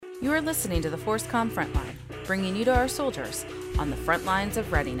You are listening to the FORSCOM Frontline, bringing you to our soldiers on the front lines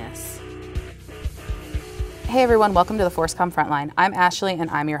of readiness. Hey everyone, welcome to the FORSCOM Frontline. I'm Ashley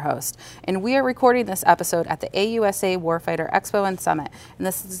and I'm your host. And we are recording this episode at the AUSA Warfighter Expo and Summit. And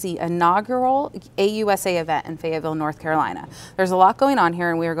this is the inaugural AUSA event in Fayetteville, North Carolina. There's a lot going on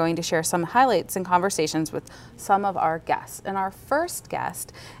here and we are going to share some highlights and conversations with some of our guests. And our first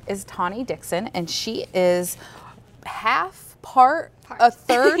guest is Tawny Dixon, and she is a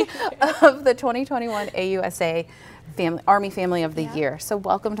third of the 2021 AUSA Army Family of the Year. So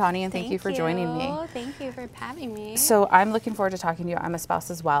welcome, Tawny, and thank you for joining me. Thank you for having me. So I'm looking forward to talking to you. I'm a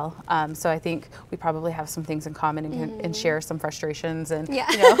spouse as well, so I think we probably have some things in common and share some frustrations and you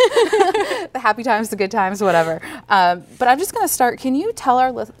know, the happy times, the good times, whatever. But I'm just going to start. Can you tell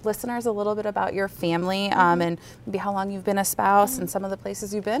our listeners a little bit about your family and maybe how long you've been a spouse and some of the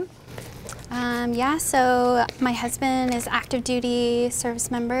places you've been? So my husband is active duty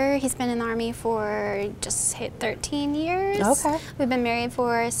service member. He's been in the Army for just hit 13 years. Okay. We've been married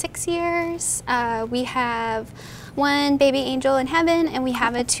for 6 years. We have one baby angel in heaven, and we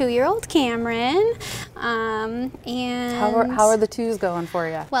have a 2-year-old Cameron. And how are the twos going for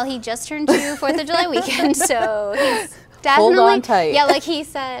you? Well, he just turned 2 4th of July weekend, so he's definitely, hold on tight. Yeah, like he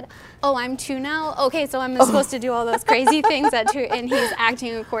said, oh, I'm 2 now? Okay, so I'm supposed to do all those crazy things at 2, and he's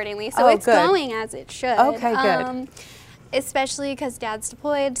acting accordingly. So it's going as it should. Okay, good. Especially because Dad's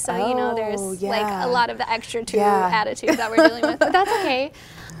deployed, so you know there's like a lot of the extra 2 attitude that we're dealing with, but that's okay.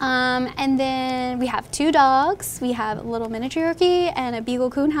 And then we have 2 dogs. We have a little mini Cherokee and a Beagle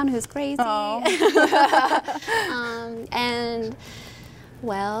Coonhound who's crazy. And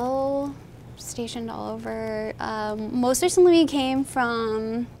well, stationed all over. Most recently we came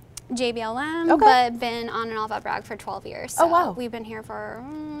from JBLM, but been on and off at Bragg for 12 years. So we've been here for,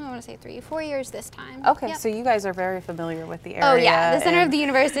 I want to say 3-4 years this time. Okay, so you guys are very familiar with the area. Oh yeah, the center of the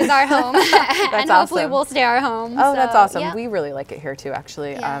universe is our home. And hopefully we'll stay our home. Oh, so, that's awesome. Yeah. We really like it here too,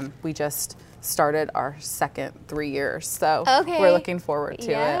 actually. Yeah. We just started our second 3 years, so we're looking forward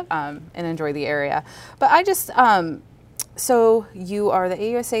to it and enjoy the area. But I just, so you are the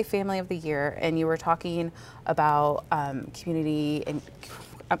AUSA Family of the Year, and you were talking about community, and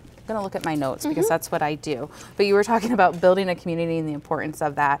I'm going to look at my notes because that's what I do. But you were talking about building a community and the importance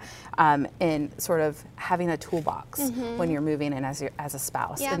of that, and sort of having a toolbox when you're moving in as a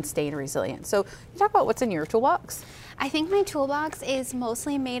spouse and staying resilient. So can you talk about what's in your toolbox? I think my toolbox is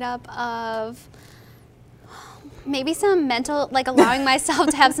mostly made up of maybe some mental, like allowing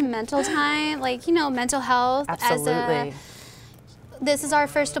myself to have some mental time, like, you know, mental health. Absolutely. This is our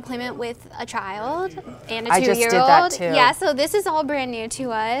first deployment with a child and a 2-year-old. I just did that too. Yeah, so this is all brand new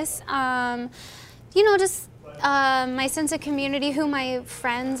to us. You know, just my sense of community, who my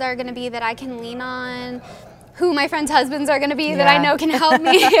friends are going to be that I can lean on, who my friends' husbands are going to be that I know can help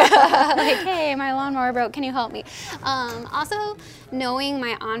me. Like, hey, my lawnmower broke, can you help me? Also, knowing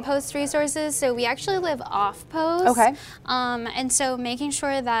my on-post resources. So we actually live off-post. Okay. And so making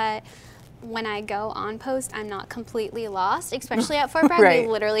sure that when I go on post, I'm not completely lost, especially at Fort Bragg.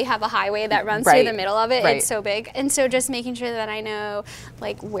 We literally have a highway that runs through the middle of it. It's so big. And so just making sure that I know,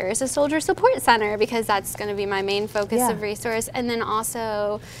 like, where's the Soldier Support Center, because that's going to be my main focus of resource. And then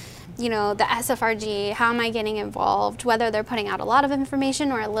also, you know, the SFRG, how am I getting involved, whether they're putting out a lot of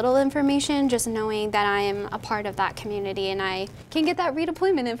information or a little information, just knowing that I am a part of that community and I can get that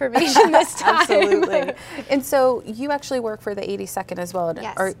redeployment information this time. Absolutely. And so you actually work for the 82nd as well,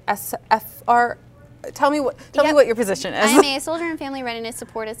 or SFR. Tell me what your position is. I'm a Soldier and Family Readiness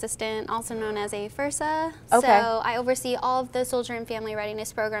Support Assistant, also known as a FIRSA. So I oversee all of the Soldier and Family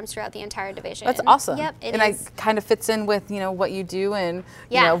Readiness programs throughout the entire division. That's awesome. Yep, and I kind of fits in with, you know, what you do and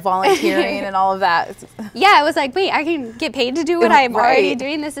you know, volunteering and all of that. Yeah, I was like, wait, I can get paid to do what I'm already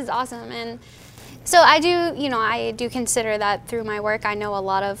doing. This is awesome. And so I do consider that through my work. I know a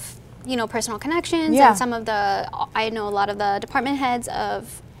lot of, you know, personal connections and I know a lot of the department heads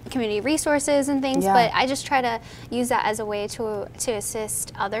of community resources and things, but I just try to use that as a way to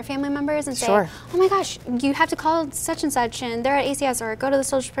assist other family members and say, oh my gosh, you have to call such and such and they're at ACS, or go to the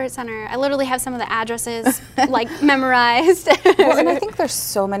Soldier Support Center. I literally have some of the addresses like memorized. Well, and I think there's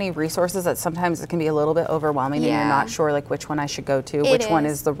so many resources that sometimes it can be a little bit overwhelming and you're not sure like which one I should go to, which one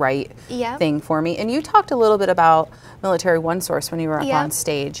is the right thing for me. And you talked a little bit about Military OneSource when you were up on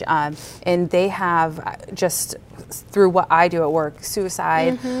stage, and they have just through what I do at work,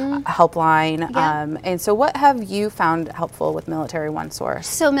 suicide helpline. And so what have you found helpful with Military OneSource?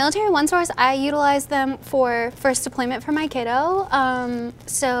 So Military OneSource, I utilize them for first deployment for my kiddo.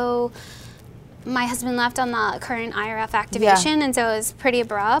 So my husband left on the current IRF activation, and so it was pretty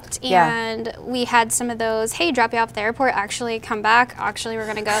abrupt. And we had some of those, hey, drop you off at the airport, actually come back, actually we're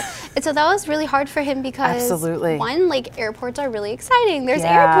gonna go. And so that was really hard for him because one, like airports are really exciting. There's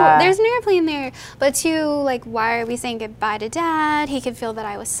there's an airplane there. But two, like why are we saying goodbye to Dad? He could feel that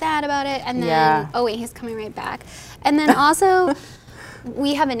I was sad about it. And then, oh wait, he's coming right back. And then also,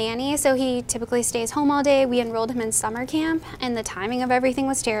 we have a nanny, so he typically stays home all day. We enrolled him in summer camp, and the timing of everything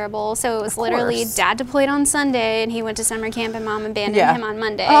was terrible. So it was literally Dad deployed on Sunday, and he went to summer camp, and Mom abandoned him on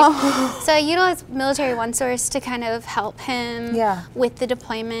Monday. So I utilized Military OneSource to kind of help him with the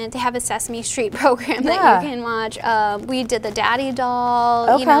deployment. They have a Sesame Street program that you can watch. We did the Daddy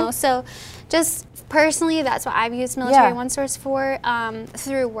doll, you know, so just personally, that's what I've used Military OneSource for.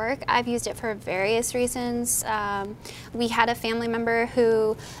 Through work, I've used it for various reasons. We had a family member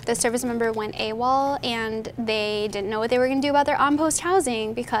who, the service member went AWOL, and they didn't know what they were going to do about their on-post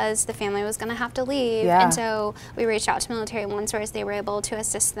housing because the family was going to have to leave. And so we reached out to Military OneSource. They were able to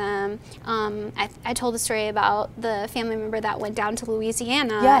assist them. I told a story about the family member that went down to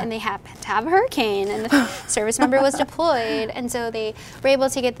Louisiana, and they happened to have a hurricane, and the service member was deployed. And so they were able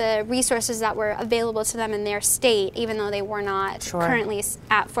to get the resources that were available to them in their state, even though they were not currently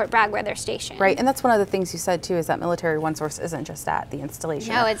at Fort Bragg where they're stationed. Right, and that's one of the things you said too, is that Military OneSource isn't just at the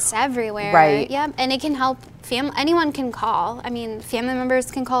installation. No, it's everywhere. Right. Yep, and it can help, anyone can call. I mean, family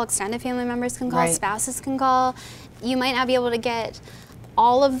members can call, extended family members can call, spouses can call. You might not be able to get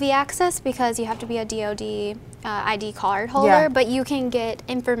all of the access because you have to be a DoD ID card holder, but you can get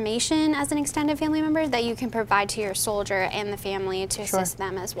information as an extended family member that you can provide to your soldier and the family to assist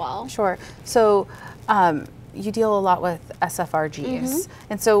them as well. So you deal a lot with SFRGs.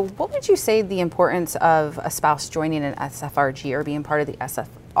 And so what would you say the importance of a spouse joining an SFRG or being part of the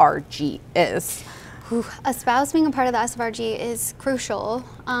SFRG is? A spouse being a part of the SFRG is crucial.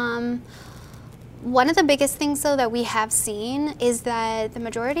 One of the biggest things, though, that we have seen is that the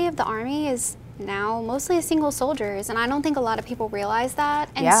majority of the Army is now mostly single soldiers, and I don't think a lot of people realize that.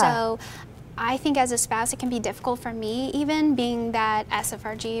 And so I think as a spouse, it can be difficult for me, even being that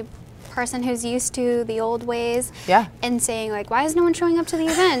SFRG person who's used to the old ways and saying, like, why is no one showing up to the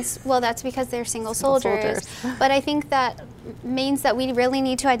events? Well, that's because they're single soldiers. But I think that means that we really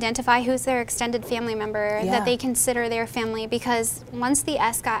need to identify who's their extended family member, that they consider their family, because once the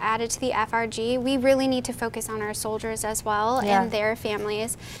S got added to the FRG, we really need to focus on our soldiers as well and their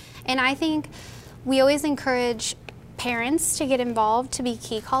families. And I think we always encourage parents to get involved, to be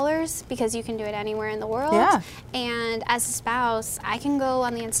key callers, because you can do it anywhere in the world. And as a spouse, I can go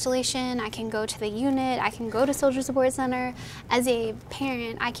on the installation, I can go to the unit, I can go to Soldier Support Center. As a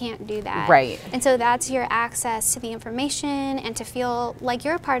parent, I can't do that. And so that's your access to the information and to feel like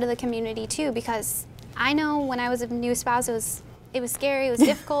you're a part of the community too, because I know when I was a new spouse, it was scary, it was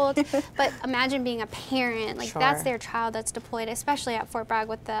difficult, but imagine being a parent, like that's their child that's deployed, especially at Fort Bragg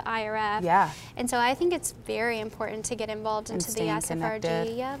with the IRF. And so I think it's very important to get involved into the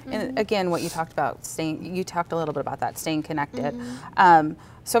SFRG. And again, what you talked about, you talked a little bit about that, staying connected.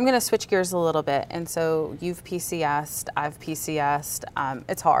 So I'm going to switch gears a little bit. And so you've PCS'd, I've PCS'd.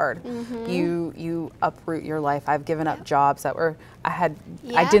 It's hard. You uproot your life. I've given up jobs that were,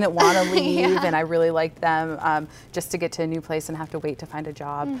 I didn't want to leave and I really liked them, just to get to a new place and have to wait to find a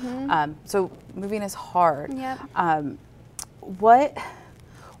job. So moving is hard.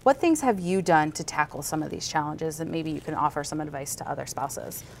 What things have you done to tackle some of these challenges, and maybe you can offer some advice to other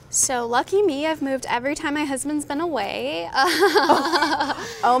spouses? So lucky me, I've moved every time my husband's been away.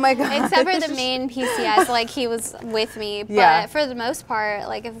 Oh my God. Except for the main PCS, like he was with me. But for the most part,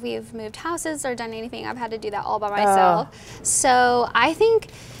 like if we've moved houses or done anything, I've had to do that all by myself. So I think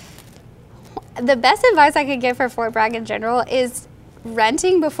the best advice I could give for Fort Bragg in general is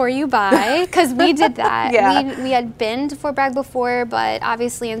renting before you buy, because we did that. We had been to Fort Bragg before, but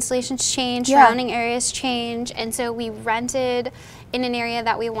obviously installations change, surrounding areas change, and so we rented in an area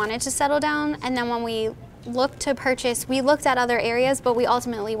that we wanted to settle down, and then when we looked to purchase, we looked at other areas, but we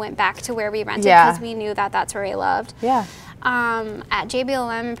ultimately went back to where we rented because we knew that that's where we loved. At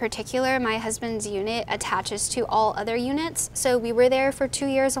JBLM in particular, my husband's unit attaches to all other units. So we were there for 2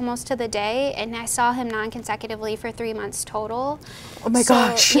 years almost to the day, and I saw him non-consecutively for 3 months total. Oh my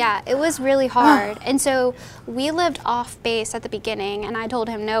gosh. Yeah, it was really hard. And so we lived off base at the beginning, and I told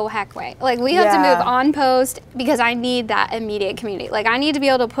him, no heck way. Like, we have to move on post because I need that immediate community. Like, I need to be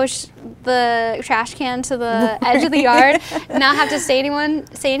able to push the trash can to the edge of the yard, not have to say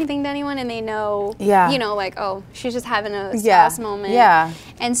anything to anyone, and they know, you know, like, oh, she's just having a spouse moment.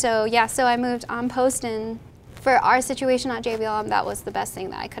 And so, so I moved on post, and for our situation at JBLM, that was the best thing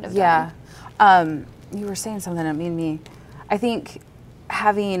that I could have done. You were saying something that made me, I think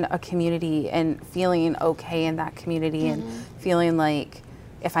having a community and feeling okay in that community and feeling like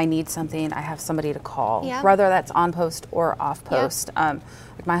if I need something, I have somebody to call, whether that's on post or off post.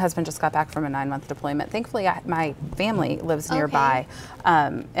 Like my husband just got back from a 9-month deployment. Thankfully, my family lives nearby,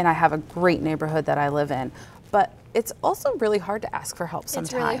 and I have a great neighborhood that I live in. But it's also really hard to ask for help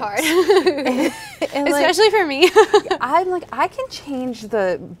sometimes. It's really hard. Especially for me. I'm like, I can change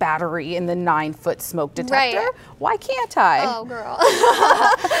the battery in the 9-foot smoke detector. Right. Why can't I? Oh, girl.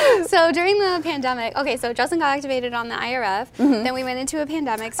 So during the pandemic, okay, so Justin got activated on the IRF. Then we went into a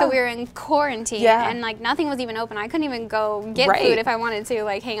pandemic, so we were in quarantine, and like nothing was even open. I couldn't even go get food if I wanted to,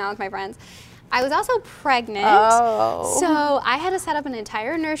 like hang out with my friends. I was also pregnant, so I had to set up an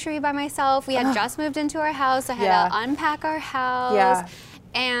entire nursery by myself. We had just moved into our house. I had to unpack our house,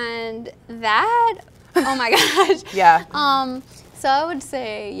 and that, oh my gosh. So I would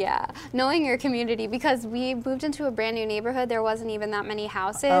say, knowing your community, because we moved into a brand new neighborhood, there wasn't even that many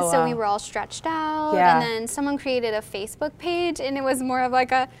houses, so we were all stretched out, and then someone created a Facebook page, and it was more of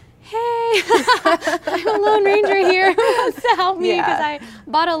like a, hey, I'm a Lone Ranger here who wants to help me because I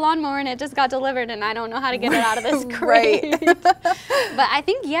bought a lawnmower and it just got delivered and I don't know how to get it out of this crate. But I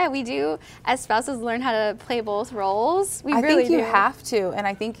think, we do, as spouses, learn how to play both roles. We really do. I think you have to. And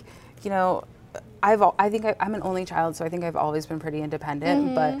I think, you know, I think I'm an only child, so I think I've always been pretty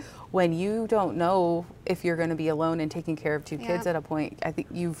independent. But when you don't know if you're going to be alone and taking care of 2 kids at a point, I think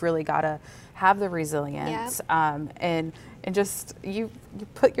you've really got to have the resilience and just you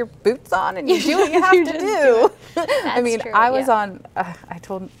put your boots on and you do what you have to do. I mean, true, I was on. I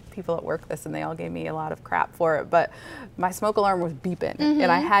told people at work this, and they all gave me a lot of crap for it. But my smoke alarm was beeping,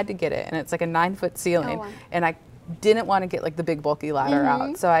 and I had to get it, and it's like a 9-foot ceiling, and I didn't want to get like the big bulky ladder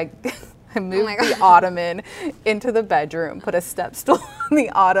out, so I moved the ottoman into the bedroom, put a step stool on the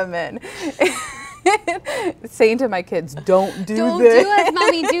ottoman, saying to my kids, don't do this. Don't do as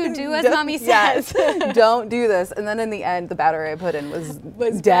mommy do as mommy says. Don't do this. And then in the end, the battery I put in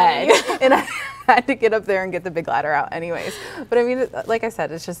was dead. And I had to get up there and get the big ladder out anyways. But I mean, like I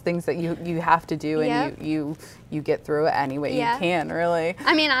said, it's just things that you have to do, and you get through it any way you can, really.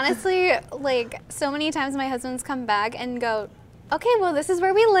 I mean, honestly, like so many times my husband's come back and go, okay, well, this is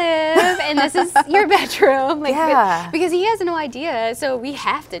where we live, and this is your bedroom. Like, because he has no idea, so we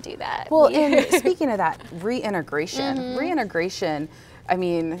have to do that. Well, and speaking of that, reintegration. Reintegration, I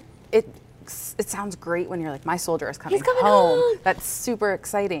mean, it sounds great when you're like, my soldier is coming home. That's super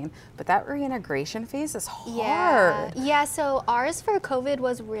exciting. But that reintegration phase is hard. Yeah, so ours for COVID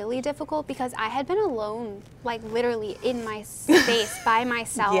was really difficult because I had been alone, like literally in my space by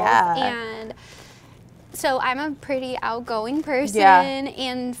myself. And so I'm a pretty outgoing person,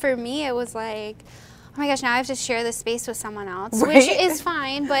 and for me it was like, oh my gosh, now I have to share this space with someone else, which is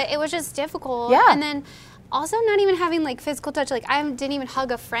fine, but it was just difficult. And then also not even having like physical touch, like I didn't even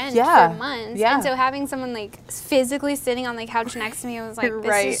hug a friend for months, and so having someone like physically sitting on the couch next to me, I was like,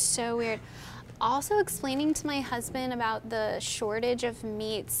 this is so weird. Also explaining to my husband about the shortage of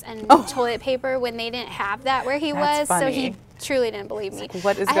meats and toilet paper when they didn't have that where he was, so he truly didn't believe me. Like,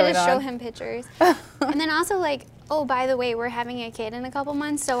 what is I going had to on? show him pictures. And then also like, oh, by the way, we're having a kid in a couple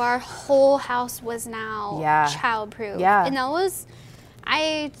months, so our whole house was now child-proof. And that was,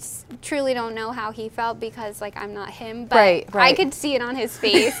 I truly don't know how he felt because like I'm not him, but I could see it on his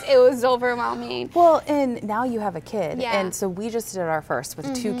face. It was overwhelming. Well, and now you have a kid, and so we just did our first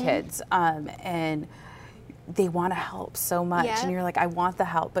with 2 kids, and they want to help so much, and you're like, I want the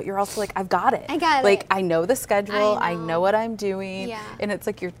help, but you're also like, I've got it. Like, I know the schedule, I know what I'm doing, and it's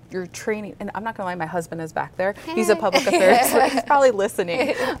like you're training. And I'm not gonna lie, my husband is back there. He's a public affairs, so he's probably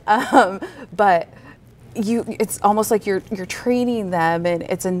listening, but. It's almost like you're training them, and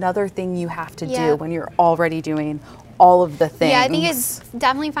it's another thing you have to do when you're already doing all of the things. Yeah, I think it's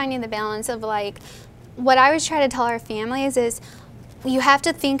definitely finding the balance of like, what I always try to tell our families is, you have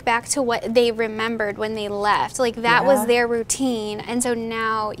to think back to what they remembered when they left. Like that was their routine, and so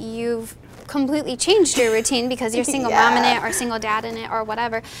now you've completely changed your routine because you're single mom in it or single dad in it or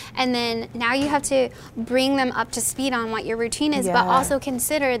whatever, and then now you have to bring them up to speed on what your routine is, but also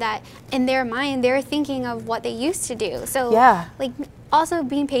consider that in their mind they're thinking of what they used to do. So like also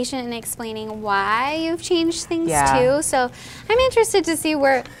being patient and explaining why you've changed things too. So I'm interested to see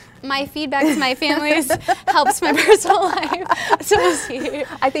where my feedback to my family helps my personal life. So we'll see.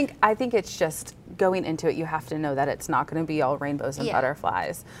 I think it's just going into it, you have to know that it's not going to be all rainbows and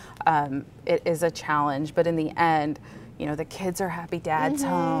butterflies. It is a challenge, but in the end, you know, the kids are happy, dad's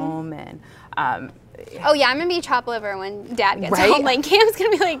home, and Oh yeah, I'm gonna be chopped liver when Dad gets home. Like Cam's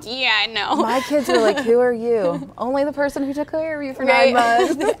gonna be like, yeah, no. My kids were like, who are you? Only the person who took care of you for 9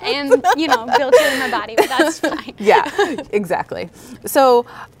 months. And built you in my body, but that's fine. Yeah, exactly. So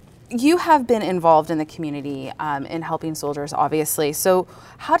you have been involved in the community in helping soldiers, obviously. So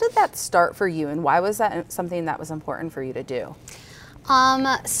how did that start for you, and why was that something that was important for you to do?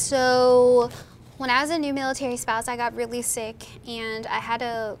 So when I was a new military spouse, I got really sick, and I had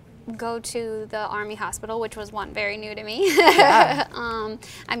to go to the Army hospital, which was very new to me. Yeah.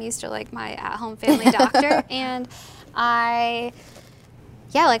 I'm used to like my at-home family doctor, and I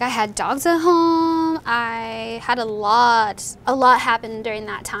had dogs at home. I had a lot happened during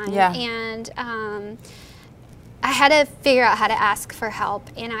that time, and I had to figure out how to ask for help,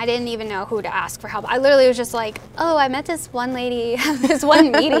 and I didn't even know who to ask for help. I literally was just like, oh, I met this one lady at this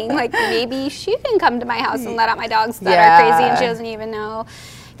one meeting, like maybe she can come to my house and let out my dogs that are crazy and she doesn't even know.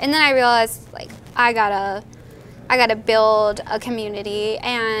 And then I realized, like, I gotta build a community,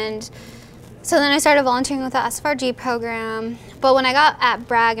 and so then I started volunteering with the SFRG program. But when I got at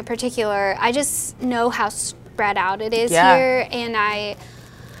Bragg in particular, I just know how spread out it is here, and I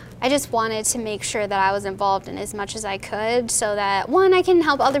just wanted to make sure that I was involved in as much as I could, so that one, I can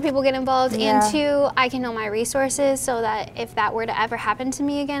help other people get involved, and two, I can know my resources, so that if that were to ever happen to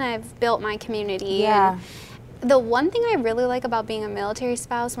me again, I've built my community. And the one thing I really like about being a military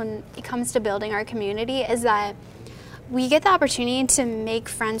spouse when it comes to building our community is that we get the opportunity to make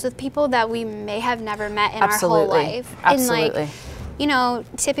friends with people that we may have never met in our whole life. Absolutely. And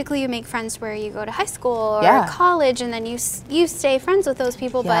like, typically you make friends where you go to high school or college, and then you stay friends with those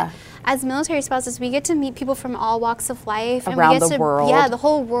people. But as military spouses, we get to meet people from all walks of life. Around and we get the world. Yeah, the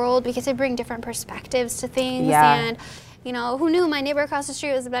whole world. We get to bring different perspectives to things. And who knew my neighbor across the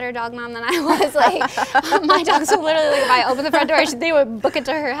street was a better dog mom than I was? Like, my dogs would literally, like, if I opened the front door, they would book it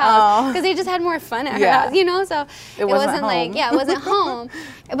to her house because they just had more fun at her house, So it wasn't like, it wasn't home.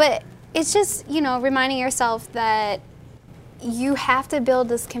 But it's just, reminding yourself that you have to build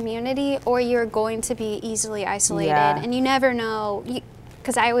this community or you're going to be easily isolated. And you never know,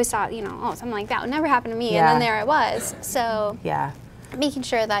 because I always thought, something like that would never happen to me. And then there it was. So making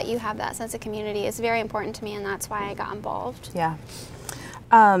sure that you have that sense of community is very important to me, and that's why I got involved. Yeah.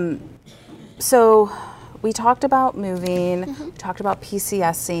 So we talked about moving, we talked about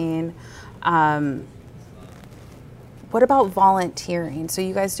PCSing. What about volunteering? So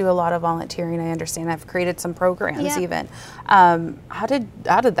you guys do a lot of volunteering, I understand. I've created some programs even. How did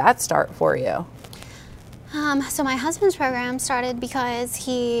that start for you? So my husband's program started because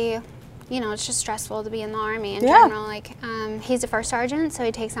he, it's just stressful to be in the Army in general. Like, he's a first sergeant, so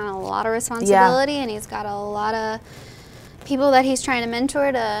he takes on a lot of responsibility, and he's got a lot of people that he's trying to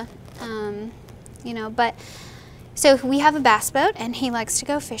mentor to, but so we have a bass boat, and he likes to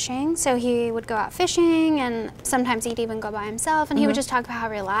go fishing. So he would go out fishing, and sometimes he'd even go by himself, and he would just talk about how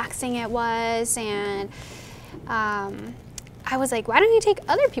relaxing it was. And I was like, why don't you take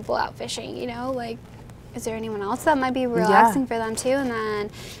other people out fishing? Like, is there anyone else that might be relaxing for them too? And then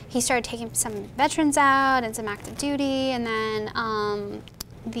he started taking some veterans out and some active duty, and then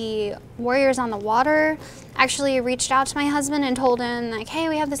the Warriors on the Water actually reached out to my husband and told him, like, hey,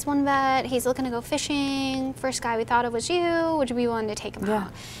 we have this one vet, he's looking to go fishing, first guy we thought it was you, would you be willing to take him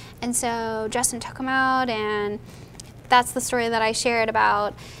out? And so Justin took him out, and that's the story that I shared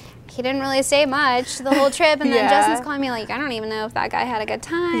about. He didn't really say much the whole trip, and then Justin's calling me like, I don't even know if that guy had a good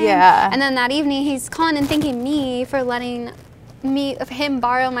time. And then that evening he's calling and thanking me for letting him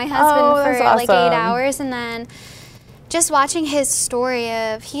borrow my husband for like 8 hours. And then just watching his story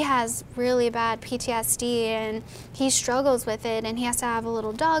of, he has really bad PTSD and he struggles with it, and he has to have a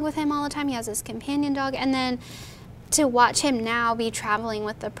little dog with him all the time. He has his companion dog, and then to watch him now be traveling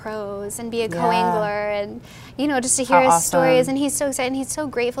with the pros and be a co-angler, and just to hear his stories, and he's so excited and he's so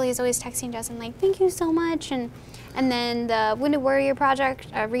grateful. He's always texting Justin like, thank you so much. And then the Wounded Warrior Project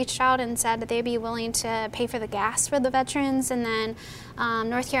reached out and said that they'd be willing to pay for the gas for the veterans. And then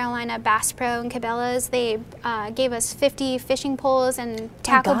North Carolina Bass Pro and Cabela's, they gave us 50 fishing poles and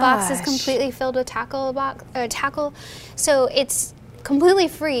tackle boxes completely filled with tackle. So it's completely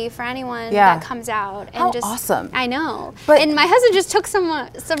free for anyone that comes out. And How awesome. I know. And my husband just took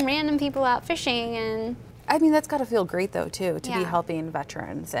some random people out fishing, and I mean, that's got to feel great though too, to be helping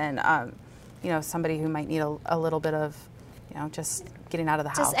veterans and somebody who might need a little bit of just getting out of the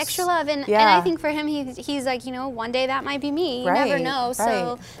house. Just extra love. And I think for him, he's like, one day that might be me. You never know.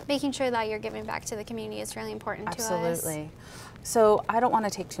 So making sure that you're giving back to the community is really important to us. Absolutely. So I don't want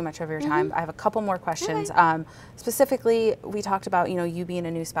to take too much of your time. I have a couple more questions. Specifically, we talked about, you being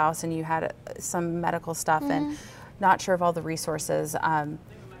a new spouse and you had some medical stuff and not sure of all the resources.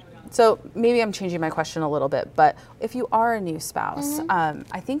 So maybe I'm changing my question a little bit, but if you are a new spouse,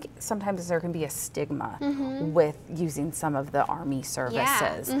 I think sometimes there can be a stigma with using some of the Army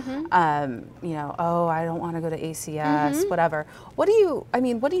services. You know, oh, I don't want to go to ACS, whatever. What do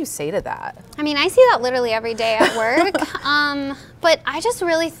you say to that? I mean, I see that literally every day at work. But I just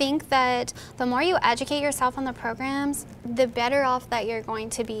really think that the more you educate yourself on the programs, the better off that you're going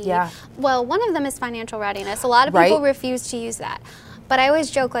to be. Yeah. Well, one of them is financial readiness. A lot of people refuse to use that. But I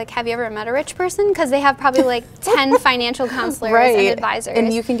always joke, like, have you ever met a rich person? Because they have probably like 10 financial counselors and advisors.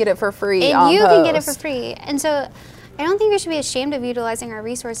 And you can get it for free. And you can get it for free. And so I don't think we should be ashamed of utilizing our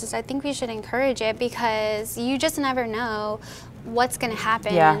resources. I think we should encourage it because you just never know what's going to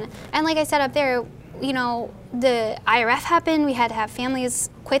happen. Yeah. And like I said up there, you know, the IRF happened, we had to have families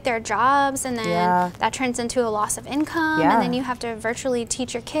quit their jobs, and then that turns into a loss of income, and then you have to virtually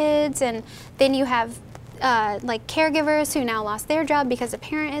teach your kids, and then you have like caregivers who now lost their job because a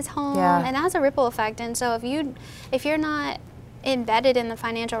parent is home, and that has a ripple effect. And so if you're not embedded in the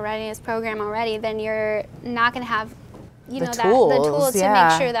financial readiness program already, then you're not going to have the tools to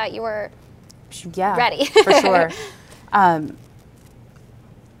make sure that you're ready. For sure.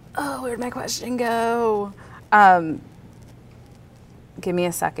 Oh, where'd my question go? Give me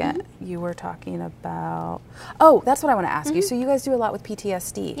a second. You were talking about, that's what I want to ask you. So you guys do a lot with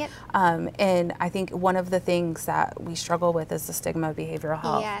PTSD. Yep. And I think one of the things that we struggle with is the stigma of behavioral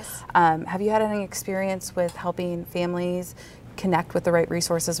health. Yes. Have you had any experience with helping families connect with the right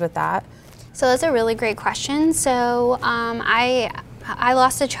resources with that? So that's a really great question. So I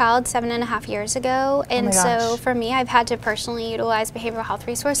lost a child 7.5 years ago, and so for me, I've had to personally utilize behavioral health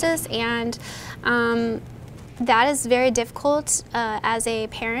resources, and that is very difficult as a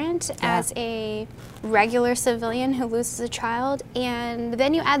parent, as a regular civilian who loses a child, and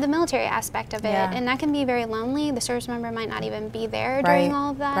then you add the military aspect of it, and that can be very lonely. The service member might not even be there during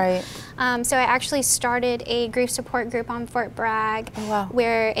all of that. So I actually started a grief support group on Fort Bragg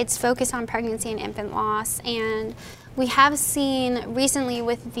where it's focused on pregnancy and infant loss, and we have seen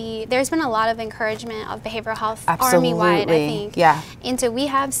recently there's been a lot of encouragement of behavioral health Army-wide, I think. And so we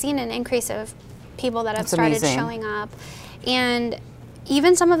have seen an increase of people that have started showing up. And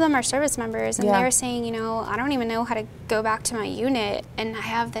even some of them are service members, and they're saying, you know, I don't even know how to go back to my unit, and I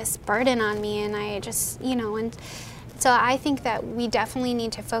have this burden on me, and I just, and so I think that we definitely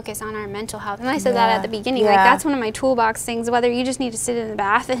need to focus on our mental health. And I said that at the beginning, like that's one of my toolbox things, whether you just need to sit in the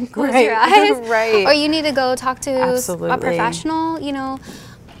bath and close your eyes, or you need to go talk to a professional,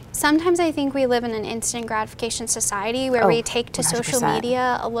 Sometimes I think we live in an instant gratification society where we take to 100%. Social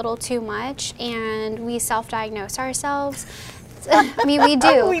media a little too much, and we self-diagnose ourselves. I mean, we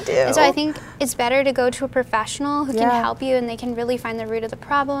do. We do. And so I think it's better to go to a professional who can help you, and they can really find the root of the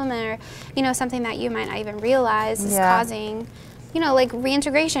problem, or, something that you might not even realize is causing, like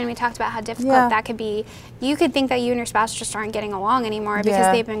reintegration. We talked about how difficult that could be. You could think that you and your spouse just aren't getting along anymore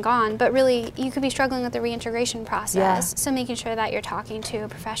because they've been gone, but really you could be struggling with the reintegration process. So making sure that you're talking to a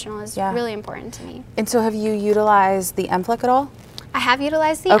professional is really important to me. And so have you utilized the MFLC at all? I have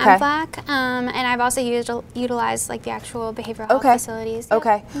utilized the MFLC, and I've also utilized like the actual behavioral health facilities.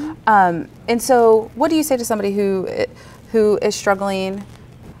 Okay. And so what do you say to somebody who is struggling,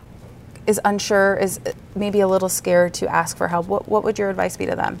 is unsure, is maybe a little scared to ask for help? What would your advice be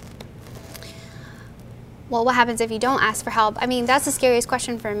to them? Well, what happens if you don't ask for help? I mean, that's the scariest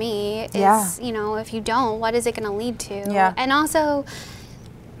question for me is, if you don't, what is it going to lead to? And also,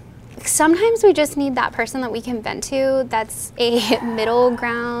 sometimes we just need that person that we can vent to that's a middle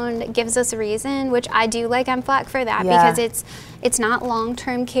ground, gives us a reason, which I do like MFLC for that because it's not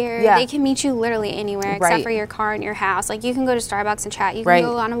long-term care. They can meet you literally anywhere except for your car and your house. Like, you can go to Starbucks and chat. You can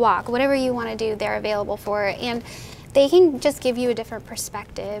go on a walk. Whatever you want to do, they're available for. And they can just give you a different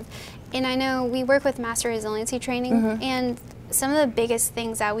perspective. And I know we work with Master Resiliency Training, and some of the biggest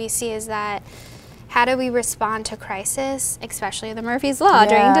things that we see is that how do we respond to crisis, especially the Murphy's Law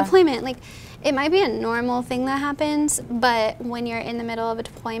during deployment? Like, it might be a normal thing that happens, but when you're in the middle of a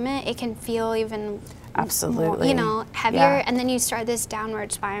deployment, it can feel even more, heavier, and then you start this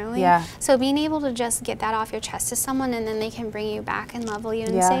downward spiraling. So being able to just get that off your chest to someone, and then they can bring you back and level you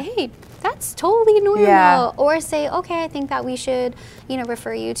and say, hey, that's totally normal. Or say, okay, I think that we should,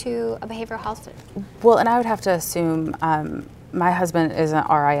 refer you to a behavioral health. Well, and I would have to assume, my husband is an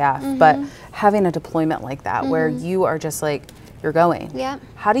RIF, but having a deployment like that where you are just like, you're going.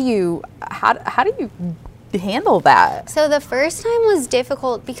 How do you handle that? So the first time was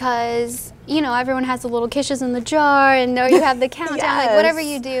difficult because, everyone has the little kisses in the jar, and you have the countdown, like whatever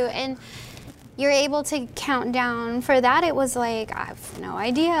you do. And you're able to count down. For that, it was like, I have no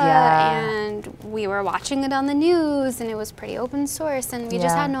idea. Yeah. And we were watching it on the news, and it was pretty open source, and we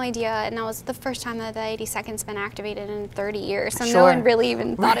just had no idea. And that was the first time that the 80 Seconds been activated in 30 years, so no one really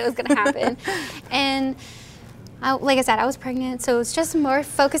even thought it was going to happen. And like I said, I was pregnant, so it's just more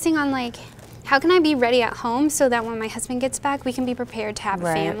focusing on like, how can I be ready at home so that when my husband gets back, we can be prepared to have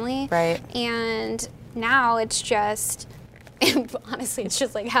a family. Right. And now it's just, honestly, it's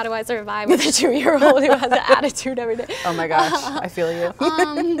just like, how do I survive with a 2-year-old who has an attitude every day? Oh my gosh, I feel you.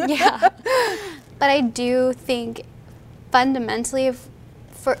 Yeah. But I do think fundamentally,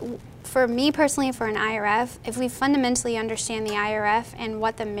 for me personally, for an IRF, if we fundamentally understand the IRF and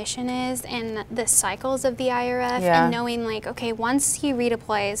what the mission is and the cycles of the IRF, and knowing like, okay, once he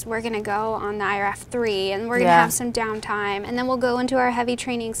redeploys, we're going to go on the IRF 3 and we're going to have some downtime, and then we'll go into our heavy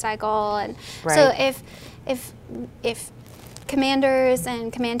training cycle. And so if commanders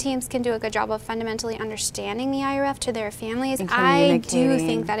and command teams can do a good job of fundamentally understanding the IRF to their families, I do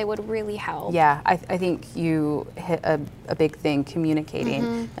think that it would really help. Yeah, I think you hit a big thing,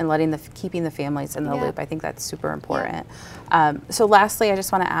 communicating and letting keeping the families in the loop. I think that's super important. So lastly, I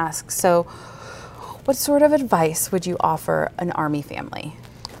just want to ask, so what sort of advice would you offer an Army family?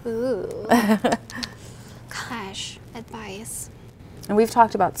 Ooh. Gosh, advice. And we've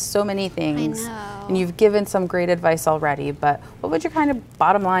talked about so many things. I know. And you've given some great advice already, but what would your kind of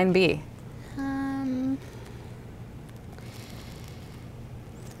bottom line be?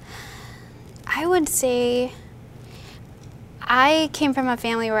 I would say I came from a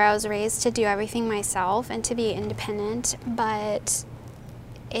family where I was raised to do everything myself and to be independent, but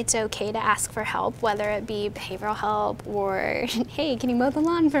it's okay to ask for help, whether it be behavioral help or, hey, can you mow the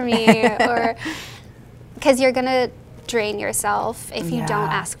lawn for me? Or, because you're going to drain yourself if you don't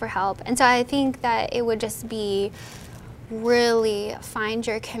ask for help. And so I think that it would just be really find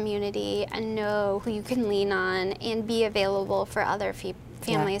your community and know who you can lean on and be available for other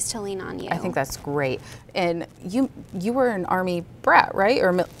families to lean on you. I think that's great. And you were an Army brat, right? Or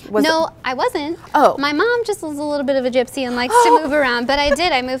I wasn't. Oh. My mom just was a little bit of a gypsy and likes to move around, but I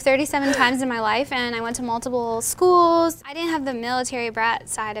did. I moved 37 times in my life, and I went to multiple schools. I didn't have the military brat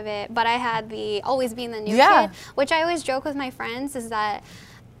side of it, but I had the always being the new kid, which I always joke with my friends is that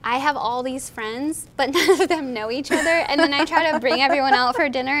I have all these friends, but none of them know each other. And then I try to bring everyone out for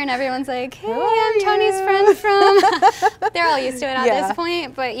dinner, and everyone's like, hey, I'm Tony's friend from... They're all used to it at this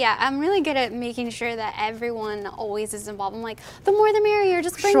point. But yeah, I'm really good at making sure that everyone always is involved. I'm like, the more the merrier.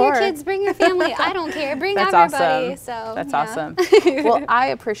 Just bring your kids, bring your family. I don't care. Bring everybody. Awesome. So that's awesome. Well, I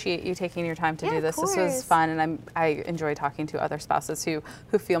appreciate you taking your time to do this. This was fun, and I enjoy talking to other spouses who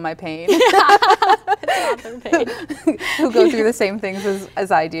feel my pain. Who go through the same things as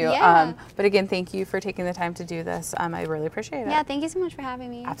I do. Yeah. But again, thank you for taking the time to do this. I really appreciate it. Yeah, thank you so much for having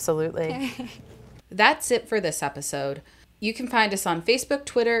me. Absolutely. That's it for this episode. You can find us on Facebook,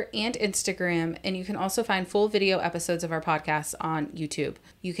 Twitter, and Instagram, and you can also find full video episodes of our podcast on YouTube.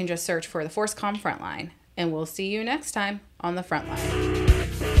 You can just search for the FORSCOM Frontline, and we'll see you next time on the Frontline.